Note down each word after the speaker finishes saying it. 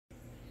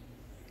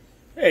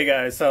Hey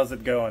guys, how's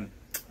it going?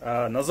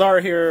 Nazar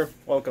here.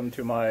 Welcome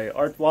to my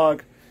art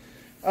vlog.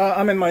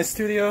 I'm in my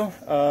studio.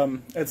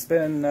 It's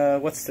been,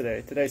 what's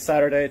today? Today's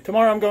Saturday.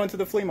 Tomorrow I'm going to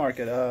the flea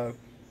market,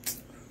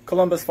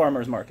 Columbus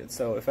Farmers Market.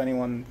 So if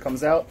anyone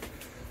comes out,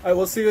 I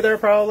will see you there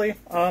probably.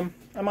 I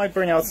might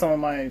bring out some of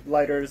my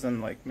lighters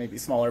and like maybe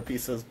smaller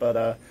pieces,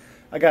 but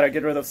I gotta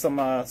get rid of some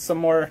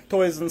more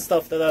toys and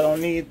stuff that I don't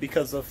need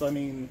because of, I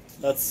mean,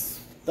 that's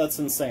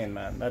insane,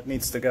 man. That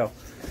needs to go.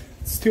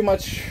 It's too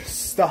much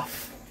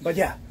stuff. But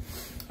yeah,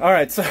 all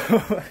right. So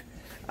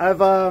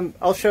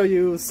I'll show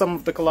you some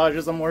of the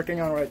collages I'm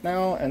working on right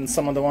now and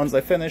some of the ones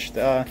I finished.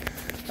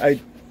 I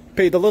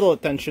paid a little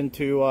attention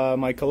to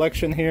my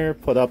collection here.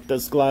 Put up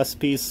this glass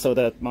piece so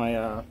that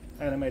my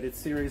animated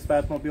series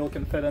Batmobile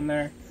can fit in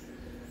there.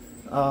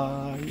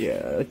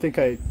 Yeah, I think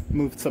I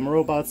moved some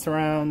robots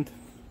around.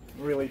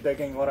 Really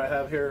digging what I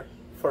have here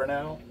for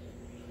now.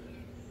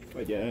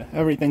 But yeah,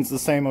 everything's the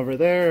same over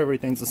there.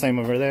 Everything's the same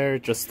over there.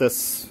 Just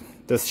this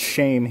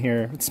shame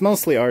here. It's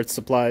mostly art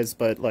supplies,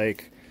 but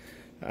like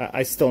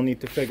I still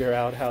need to figure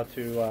out how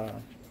to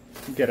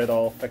get it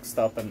all fixed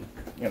up and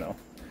you know.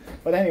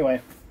 But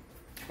anyway,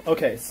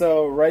 okay,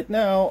 so right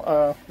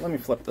now let me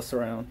flip this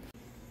around.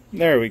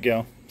 There we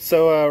go.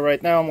 So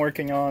right now I'm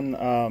working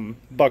on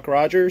Buck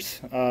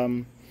Rogers.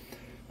 I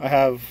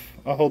have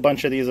a whole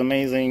bunch of these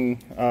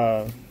amazing,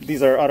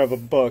 these are out of a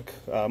book.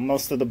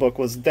 Most of the book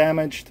was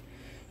damaged,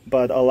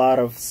 but a lot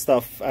of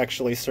stuff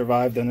actually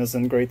survived and is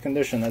in great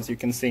condition, as you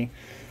can see.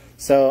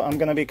 So I'm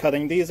gonna be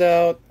cutting these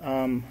out.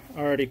 I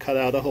already cut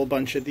out a whole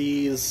bunch of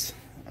these.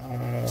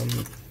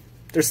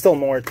 There's still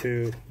more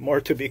to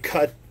be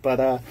cut,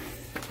 but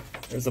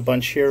there's a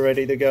bunch here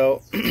ready to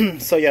go.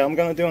 So yeah, I'm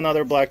gonna do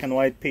another black and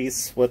white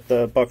piece with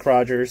the Buck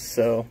Rogers.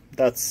 So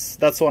that's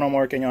what I'm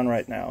working on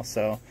right now.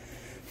 So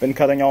been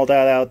cutting all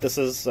that out.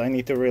 I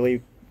need to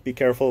really be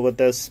careful with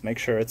this, make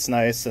sure it's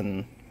nice,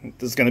 and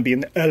this is going to be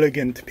an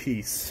elegant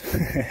piece.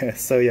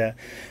 So yeah,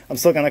 I'm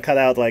still going to cut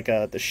out like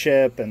the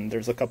ship, and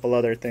there's a couple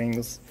other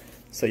things.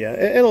 So yeah,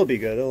 it'll be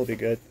good, it'll be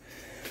good.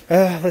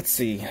 Let's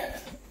see.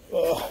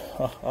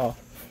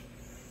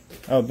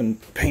 I've been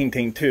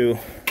painting too.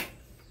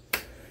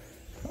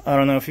 I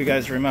don't know if you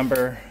guys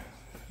remember,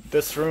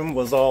 this room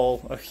was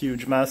all a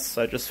huge mess.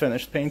 I just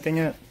finished painting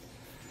it.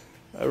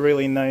 A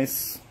really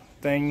nice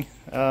thing.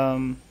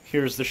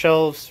 Here's the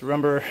shelves.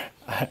 Remember,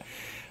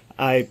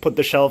 I put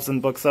the shelves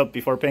and books up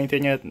before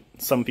painting it.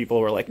 Some people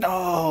were like,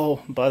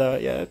 no,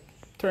 but yeah, it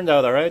turned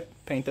out all right.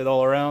 Painted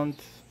all around,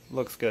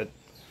 looks good.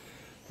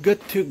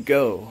 Good to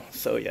go.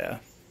 So yeah,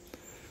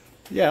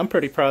 I'm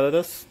pretty proud of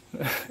this.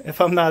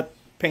 If I'm not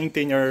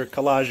painting or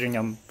collaging,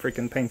 I'm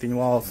freaking painting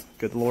walls.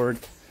 Good lord.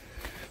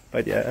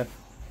 But yeah,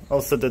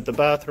 also did the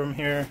bathroom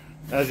here.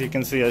 As you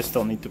can see, I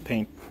still need to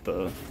paint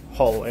the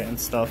hallway and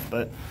stuff,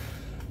 but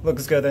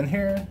looks good in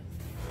here.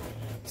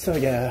 So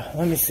yeah,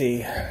 let me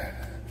see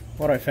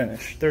what I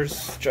finished.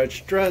 There's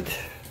Judge Dredd.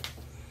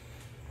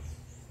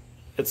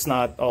 It's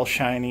not all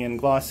shiny and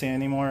glossy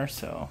anymore,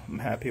 so I'm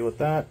happy with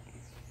that.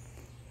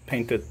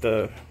 Painted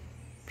the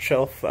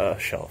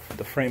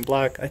the frame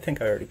black. I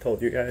think I already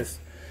told you guys.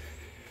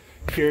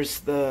 Here's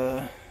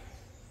the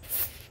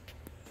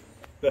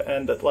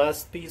end at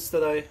last piece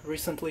that I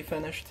recently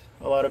finished.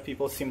 A lot of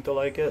people seem to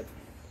like it.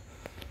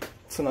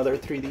 It's another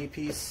 3D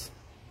piece.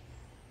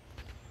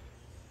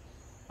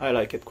 I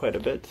like it quite a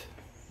bit.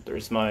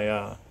 There's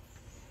my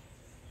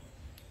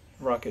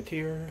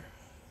Rocketeer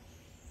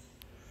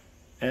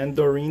and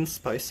Doreen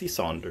Spicy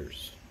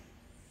Saunders.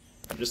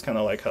 I just kind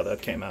of like how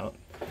that came out.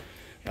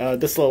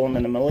 This little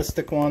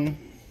minimalistic one,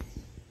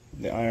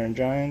 the Iron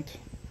Giant.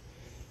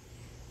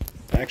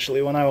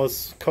 Actually, when I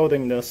was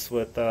coding this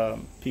with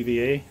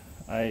PVA,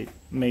 I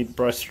made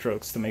brush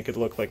strokes to make it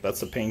look like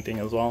that's a painting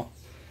as well.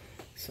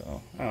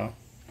 So,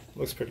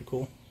 looks pretty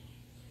cool.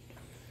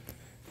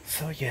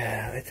 So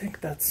yeah, I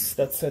think that's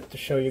it to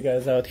show you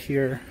guys out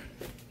here.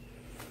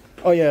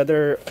 Oh yeah,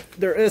 there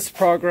is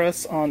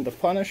progress on the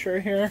Punisher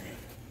here.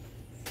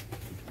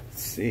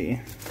 Let's see.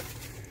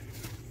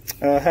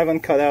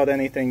 Haven't cut out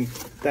anything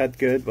that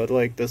good, but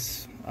like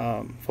this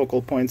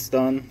focal point's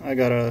done. I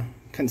gotta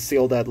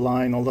conceal that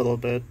line a little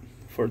bit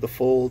for the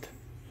fold.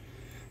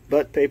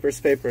 But paper's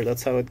paper,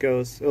 that's how it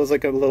goes. It was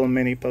like a little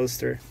mini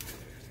poster.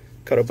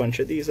 Cut a bunch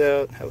of these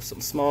out, have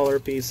some smaller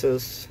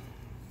pieces.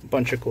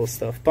 Bunch of cool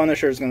stuff.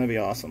 Punisher is going to be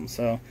awesome,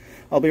 so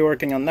I'll be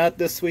working on that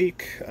this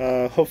week.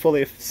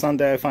 Hopefully if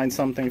Sunday I find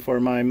something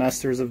for my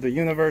Masters of the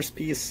Universe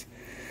piece,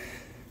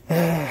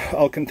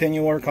 I'll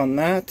continue work on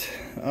that.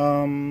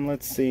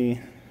 Let's see,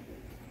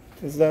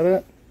 is that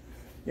it?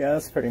 Yeah,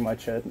 that's pretty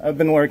much it. I've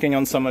been working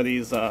on some of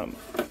these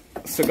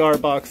cigar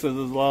boxes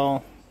as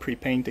well,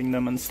 pre-painting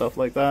them and stuff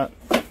like that.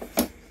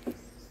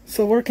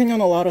 So working on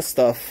a lot of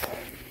stuff.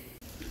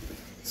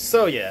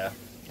 So yeah,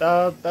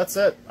 that's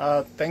it.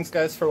 Thanks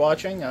guys for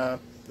watching.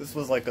 This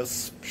was like a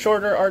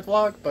shorter art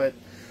vlog, but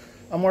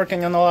I'm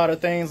working on a lot of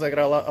things. I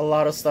got a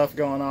lot of stuff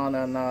going on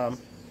and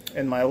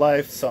in my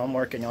life, so I'm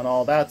working on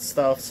all that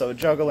stuff. So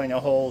juggling a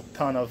whole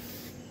ton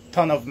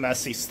of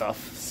messy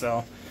stuff.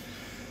 So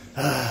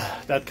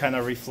that kind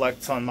of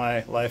reflects on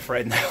my life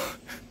right now.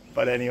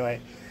 But anyway,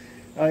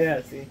 oh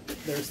yeah, see,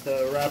 there's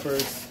the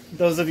wrappers.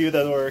 Those of you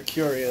that were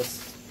curious,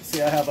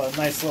 see, I have a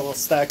nice little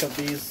stack of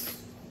these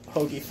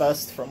Hoagie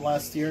Fest from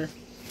last year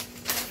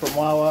from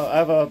Wawa. I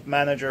have a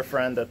manager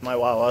friend at my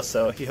Wawa,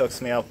 so he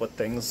hooks me up with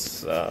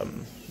things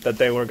that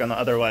they were gonna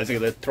otherwise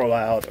either throw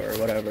out or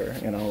whatever,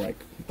 you know, like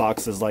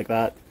boxes like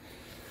that.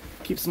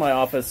 Keeps my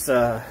office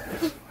a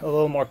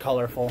little more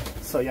colorful.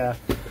 So yeah.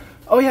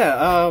 Oh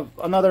yeah,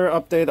 another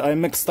update. I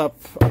mixed up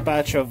a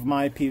batch of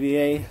my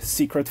PVA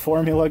secret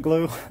formula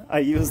glue. I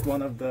used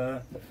one of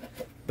the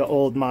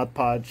old Mod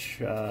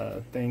Podge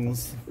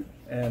things,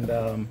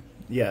 and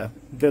yeah,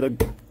 did a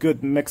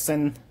good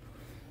mixing,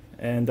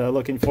 and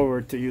looking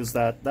forward to use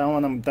that. That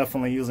one I'm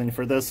definitely using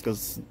for this,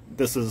 because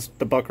this is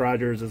the Buck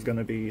Rogers is going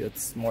to be,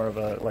 it's more of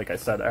a, like I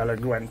said,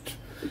 elegant.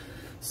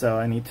 So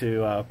I need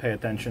to pay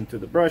attention to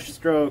the brush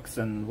strokes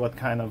and what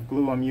kind of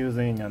glue I'm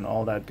using and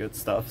all that good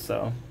stuff.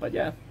 So, but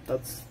yeah,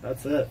 that's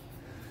it.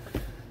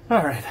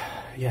 All right,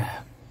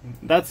 yeah,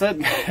 that's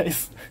it,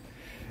 guys.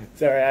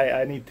 Sorry,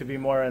 I need to be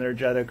more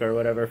energetic or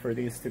whatever for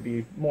these to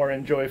be more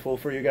enjoyable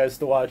for you guys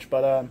to watch.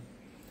 But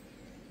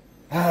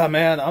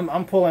man,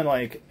 I'm pulling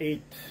like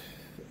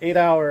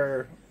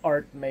 8-hour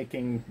art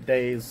making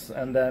days,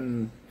 and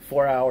then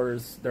 4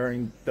 hours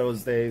during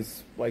those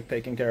days like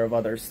taking care of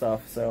other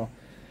stuff. So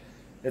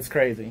it's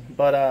crazy.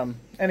 But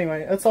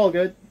anyway, it's all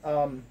good.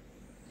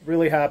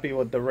 Really happy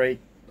with the rate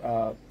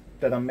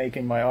that I'm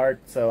making my art.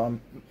 So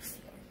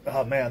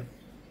oh man,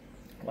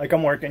 like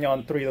I'm working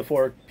on 3 to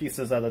 4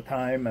 pieces at a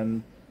time,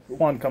 and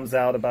one comes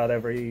out about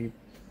every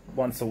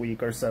once a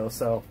week or so.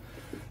 So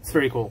it's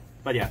pretty cool.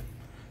 But yeah.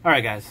 All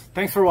right, guys.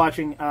 Thanks for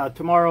watching.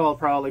 Tomorrow I'll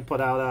probably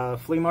put out a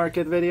flea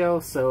market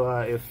video.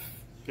 So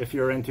if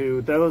you're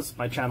into those,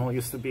 my channel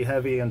used to be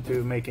heavy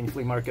into making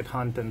flea market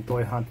hunt and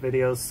toy hunt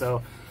videos.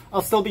 So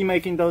I'll still be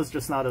making those,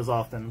 just not as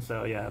often.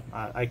 So yeah,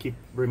 I keep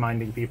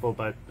reminding people,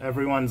 but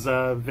everyone's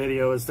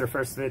video is their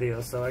first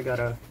video, so I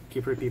gotta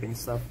keep repeating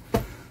stuff.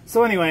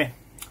 So anyway,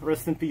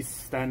 rest in peace,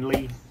 Stan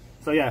Lee.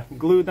 So yeah,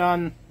 glue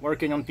done,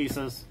 working on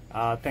pieces.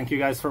 Thank you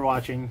guys for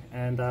watching,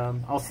 and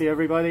I'll see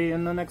everybody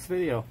in the next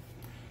video.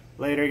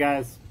 Later,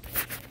 guys.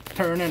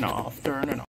 Turning off.